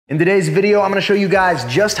In today's video, I'm gonna show you guys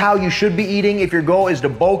just how you should be eating if your goal is to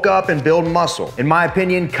bulk up and build muscle. In my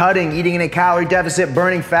opinion, cutting, eating in a calorie deficit,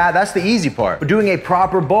 burning fat, that's the easy part. But doing a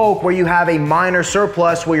proper bulk where you have a minor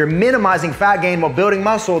surplus, where you're minimizing fat gain while building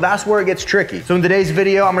muscle, that's where it gets tricky. So in today's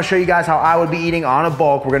video, I'm gonna show you guys how I would be eating on a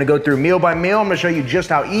bulk. We're gonna go through meal by meal. I'm gonna show you just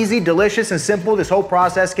how easy, delicious, and simple this whole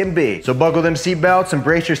process can be. So buckle them seatbelts and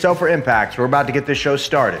brace yourself for impact. We're about to get this show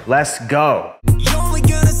started. Let's go. You're only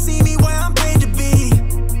gonna see me where I'm paid to be.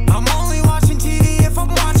 I'm only watching TV if I'm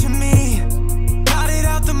watching me. Got it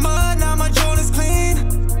out the mud, now my Jordan's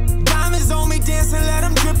clean. Diamonds on me, dancing, let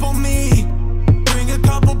them drip on me. Bring a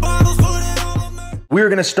couple bottles, put it on my... We're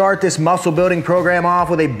gonna start this muscle building program off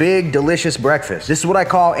with a big, delicious breakfast. This is what I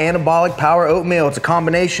call anabolic power oatmeal. It's a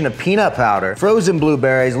combination of peanut powder, frozen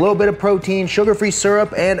blueberries, a little bit of protein, sugar-free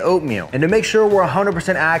syrup, and oatmeal. And to make sure we're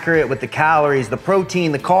 100% accurate with the calories, the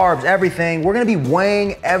protein, the carbs, everything, we're gonna be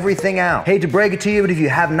weighing everything out. Hate to break it to you, but if you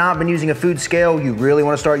have not been using a food scale, you really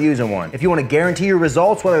wanna start using one. If you wanna guarantee your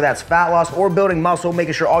results, whether that's fat loss or building muscle,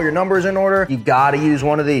 making sure all your numbers are in order, you gotta use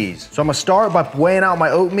one of these. So I'm gonna start by weighing out my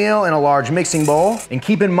oatmeal in a large mixing bowl. And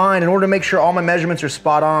keep in mind, in order to make sure all my measurements are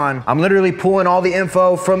spot on, I'm literally pulling all the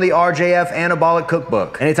info from the RJF Anabolic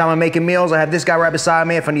cookbook. Anytime I'm making meals, I have this guy right beside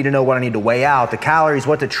me if I need to know what I need to weigh out, the calories,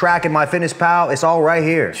 what to track in MyFitnessPal, it's all right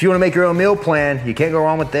here. So if you wanna make your own meal plan, you can't go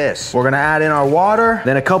wrong with this. We're gonna add in our water,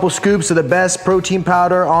 then a couple scoops of the best protein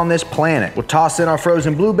powder on this planet. We'll toss in our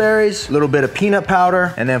frozen blueberries, a little bit of peanut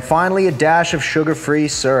powder, and then finally a dash of sugar-free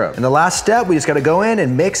syrup. And the last step, we just gotta go in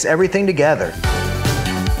and mix everything together.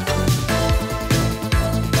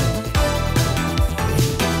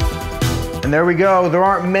 And there we go. There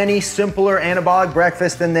aren't many simpler anabolic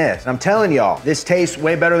breakfasts than this. And I'm telling y'all, this tastes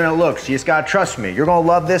way better than it looks. You just gotta trust me. You're gonna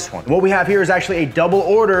love this one. And what we have here is actually a double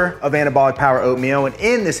order of anabolic power oatmeal. And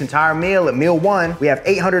in this entire meal, at meal one, we have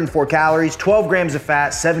 804 calories, 12 grams of fat,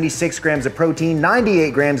 76 grams of protein,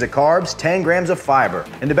 98 grams of carbs, 10 grams of fiber.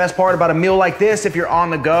 And the best part about a meal like this, if you're on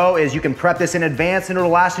the go, is you can prep this in advance and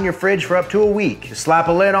it'll last in your fridge for up to a week. Just slap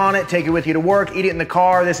a lid on it, take it with you to work, eat it in the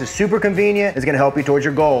car. This is super convenient. It's gonna help you towards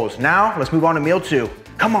your goals. Now, let's move on to meal two.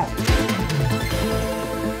 Come on.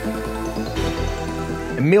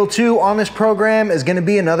 And meal two on this program is gonna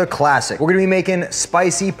be another classic. We're gonna be making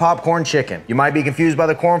spicy popcorn chicken. You might be confused by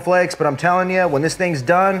the cornflakes, but I'm telling you, when this thing's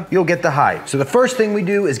done, you'll get the hype. So the first thing we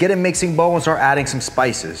do is get a mixing bowl and start adding some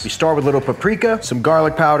spices. We start with a little paprika, some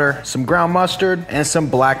garlic powder, some ground mustard, and some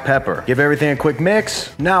black pepper. Give everything a quick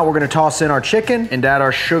mix. Now we're gonna toss in our chicken and add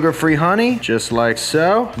our sugar-free honey, just like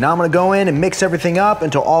so. Now I'm gonna go in and mix everything up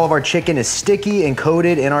until all of our chicken is sticky and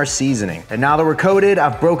coated in our seasoning. And now that we're coated,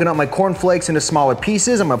 I've broken up my cornflakes into smaller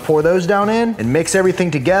pieces. I'm gonna pour those down in and mix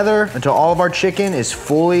everything together until all of our chicken is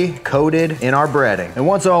fully coated in our breading. And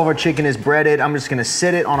once all of our chicken is breaded, I'm just gonna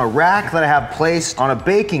sit it on a rack that I have placed on a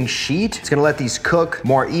baking sheet. It's gonna let these cook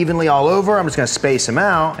more evenly all over. I'm just gonna space them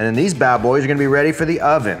out, and then these bad boys are gonna be ready for the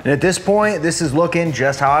oven. And at this point, this is looking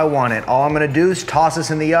just how I want it. All I'm gonna do is toss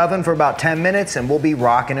this in the oven for about 10 minutes and we'll be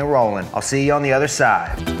rocking and rolling. I'll see you on the other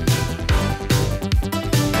side.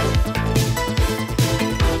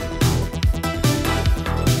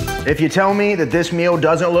 If you tell me that this meal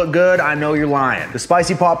doesn't look good, I know you're lying. The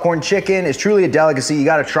spicy popcorn chicken is truly a delicacy. You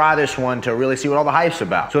gotta try this one to really see what all the hype's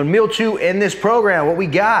about. So in meal two in this program, what we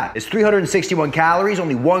got is 361 calories,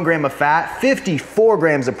 only 1 gram of fat, 54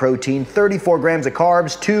 grams of protein, 34 grams of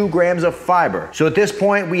carbs, 2 grams of fiber. So at this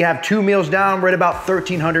point, we have 2 meals down. We're at about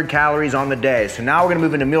 1,300 calories on the day. So now we're gonna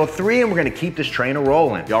move into meal three and we're gonna keep this train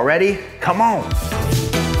a-rolling. Y'all ready? Come on.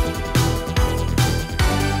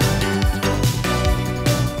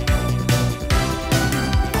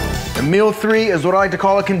 Meal three is what I like to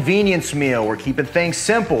call a convenience meal. We're keeping things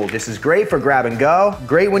simple. This is great for grab and go,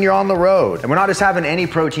 great when you're on the road. And we're not just having any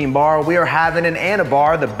protein bar, we are having an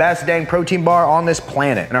Anabar, the best dang protein bar on this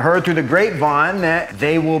planet. And I heard through the grapevine that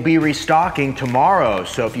they will be restocking tomorrow.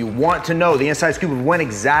 So if you want to know the inside scoop of when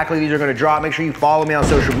exactly these are gonna drop, make sure you follow me on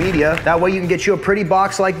social media. That way you can get you a pretty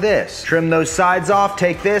box like this. Trim those sides off,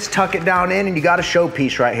 take this, tuck it down in, and you got a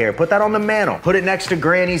showpiece right here. Put that on the mantle. Put it next to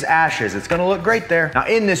Granny's ashes. It's gonna look great there. Now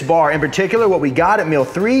in this bar, in particular, what we got at meal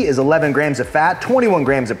three is 11 grams of fat, 21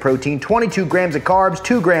 grams of protein, 22 grams of carbs,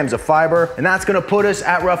 2 grams of fiber, and that's gonna put us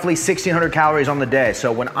at roughly 1,600 calories on the day.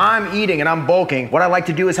 So when I'm eating and I'm bulking, what I like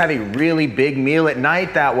to do is have a really big meal at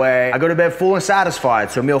night. That way I go to bed full and satisfied.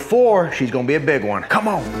 So meal four, she's gonna be a big one. Come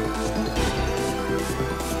on.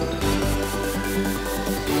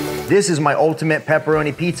 This is my ultimate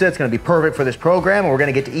pepperoni pizza. It's gonna be perfect for this program, and we're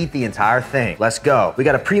gonna get to eat the entire thing. Let's go. We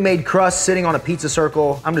got a pre-made crust sitting on a pizza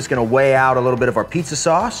circle. I'm just gonna weigh out a little bit of our pizza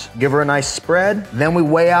sauce, give her a nice spread. Then we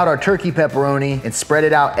weigh out our turkey pepperoni and spread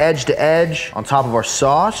it out edge to edge on top of our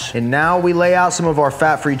sauce. And now we lay out some of our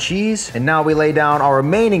fat-free cheese. And now we lay down our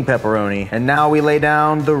remaining pepperoni. And now we lay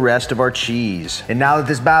down the rest of our cheese. And now that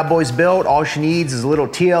this bad boy's built, all she needs is a little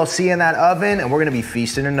TLC in that oven, and we're gonna be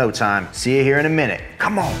feasting in no time. See you here in a minute.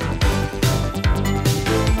 Come on.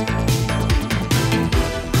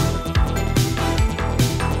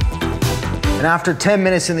 And after 10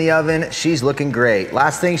 minutes in the oven, she's looking great.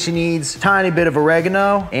 Last thing she needs, tiny bit of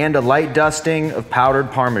oregano and a light dusting of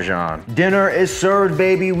powdered Parmesan. Dinner is served,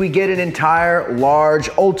 baby. We get an entire large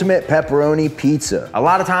ultimate pepperoni pizza. A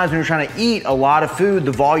lot of times when you're trying to eat a lot of food,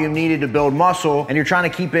 the volume needed to build muscle, and you're trying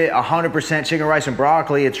to keep it 100% chicken, rice, and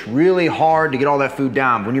broccoli, it's really hard to get all that food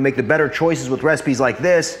down. When you make the better choices with recipes like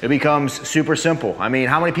this, it becomes super simple. I mean,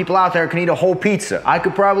 how many people out there can eat a whole pizza? I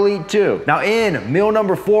could probably eat 2. Now in meal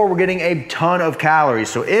number 4, we're getting a ton of calories.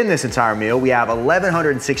 So in this entire meal, we have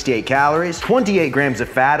 1,168 calories, 28 grams of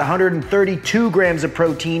fat, 132 grams of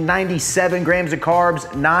protein, 97 grams of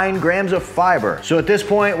carbs, 9 grams of fiber. So at this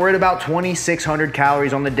point, we're at about 2,600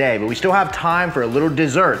 calories on the day, but we still have time for a little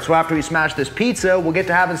dessert. So after we smash this pizza, we'll get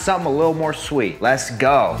to having something a little more sweet. Let's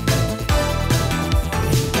go.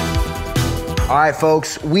 All right,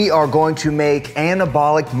 folks, we are going to make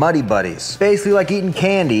anabolic Muddy Buddies. Basically like eating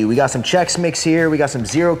candy. We got some Chex Mix here. We got some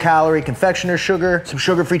 0-calorie confectioner sugar, some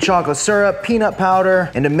sugar-free chocolate syrup, peanut powder,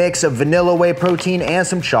 and a mix of vanilla whey protein and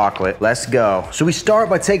some chocolate. Let's go. So we start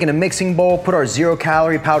by taking a mixing bowl, put our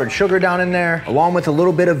 0-calorie powdered sugar down in there, along with a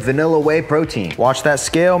little bit of vanilla whey protein. Watch that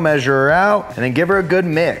scale, measure her out, and then give her a good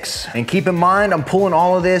mix. And keep in mind, I'm pulling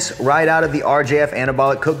all of this right out of the RJF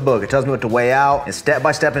Anabolic Cookbook. It tells me what to weigh out and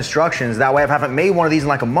step-by-step instructions. That way, if I haven't made one of these in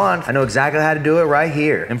like a month, I know exactly how to do it right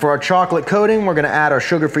here. And for our chocolate coating, we're gonna add our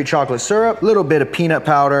sugar-free chocolate syrup, a little bit of peanut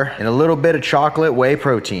powder, and a little bit of chocolate whey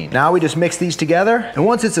protein. Now we just mix these together, and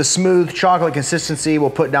once it's a smooth chocolate consistency,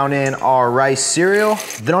 we'll put down in our rice cereal.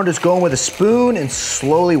 Then I'll just go in with a spoon and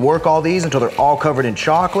slowly work all these until they're all covered in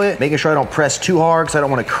chocolate, making sure I don't press too hard because I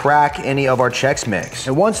don't want to crack any of our Chex Mix.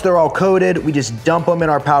 And once they're all coated, we just dump them in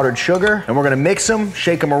our powdered sugar, and we're gonna mix them,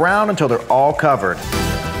 shake them around until they're all covered.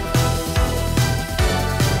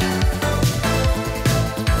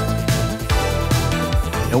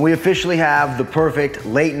 And we officially have the perfect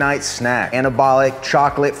late night snack, anabolic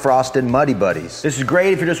chocolate frosted Muddy Buddies. This is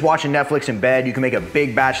great if you're just watching Netflix in bed. You can make a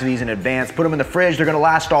big batch of these in advance, put them in the fridge. They're gonna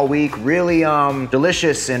last all week. Really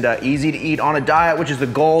delicious and easy to eat on a diet, which is the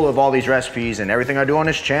goal of all these recipes and everything I do on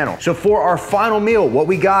this channel. So for our final meal, what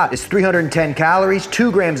we got is 310 calories,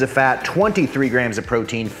 2 grams of fat, 23 grams of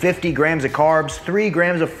protein, 50 grams of carbs, 3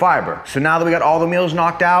 grams of fiber. So now that we got all the meals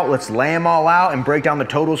knocked out, let's lay them all out and break down the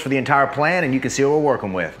totals for the entire plan, and you can see what we're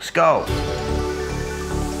working with. Let's go.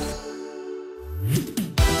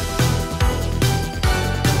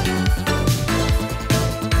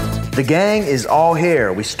 The gang is all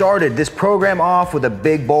here. We started this program off with a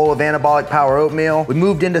big bowl of anabolic power oatmeal. We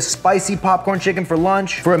moved into spicy popcorn chicken for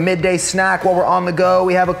lunch. For a midday snack while we're on the go,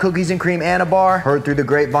 we have a cookies and cream Anabar. Heard through the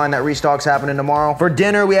grapevine that restock's happening tomorrow. For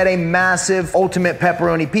dinner, we had a massive ultimate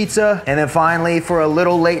pepperoni pizza. And then finally, for a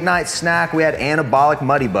little late night snack, we had anabolic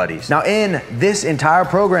Muddy Buddies. Now in this entire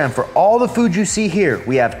program, for all the food you see here,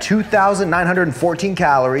 we have 2,914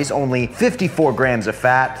 calories, only 54 grams of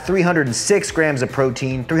fat, 306 grams of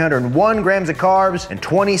protein, 301 grams of carbs, and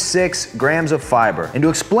 26 grams of fiber. And to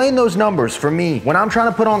explain those numbers for me, when I'm trying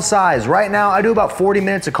to put on size, right now I do about 40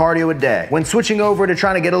 minutes of cardio a day. When switching over to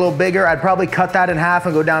trying to get a little bigger, I'd probably cut that in half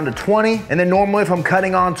and go down to 20. And then normally if I'm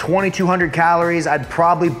cutting on 2,200 calories, I'd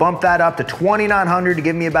probably bump that up to 2,900 to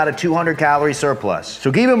give me about a 200 calorie surplus. So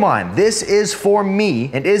keep in mind, this is for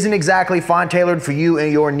me and isn't exactly fine tailored for you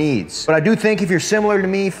and your needs. But I do think if you're similar to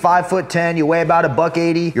me, 5'10", you weigh about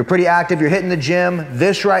 $180, you're pretty active, you're hitting the gym,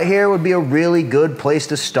 this right here would be a really good place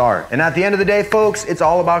to start. And at the end of the day, folks, it's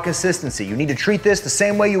all about consistency. You need to treat this the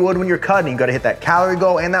same way you would when you're cutting. You gotta hit that calorie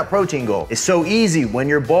goal and that protein goal. It's so easy when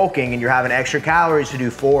you're bulking and you're having extra calories to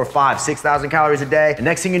do 4, 5, 6,000 calories a day. And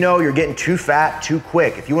next thing you know, you're getting too fat too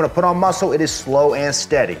quick. If you wanna put on muscle, it is slow and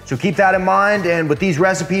steady. So keep that in mind, and with these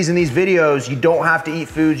recipes and these videos, you don't have to eat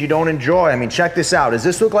foods you don't enjoy. I mean, check this out. Does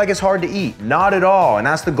this look like it's hard to eat? Not at all, and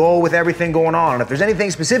that's the goal with everything going on. And if there's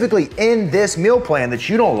anything specifically in this meal plan that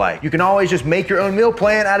you don't like. You can always just make your own meal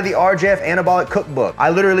plan out of the RJF Anabolic Cookbook. I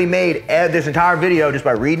literally made this entire video just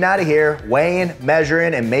by reading out of here, weighing,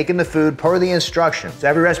 measuring, and making the food per the instructions. So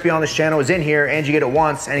every recipe on this channel is in here, and you get it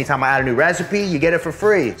once. Anytime I add a new recipe, you get it for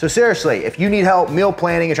free. So seriously, if you need help meal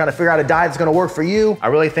planning and trying to figure out a diet that's gonna work for you, I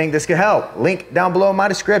really think this could help. Link down below in my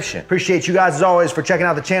description. Appreciate you guys as always for checking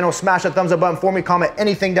out the channel. Smash that thumbs up button for me, comment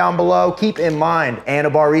anything down below. Keep in mind,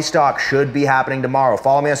 Anabar restock should be happening tomorrow.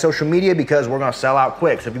 Follow me on social media because we're gonna sell out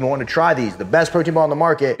quick. So if you want to try these, the best protein bar on the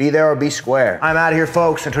market, be there or be square. I'm out of here,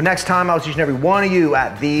 folks. Until next time, I'll see each and every one of you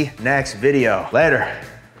at the next video. Later.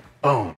 Boom.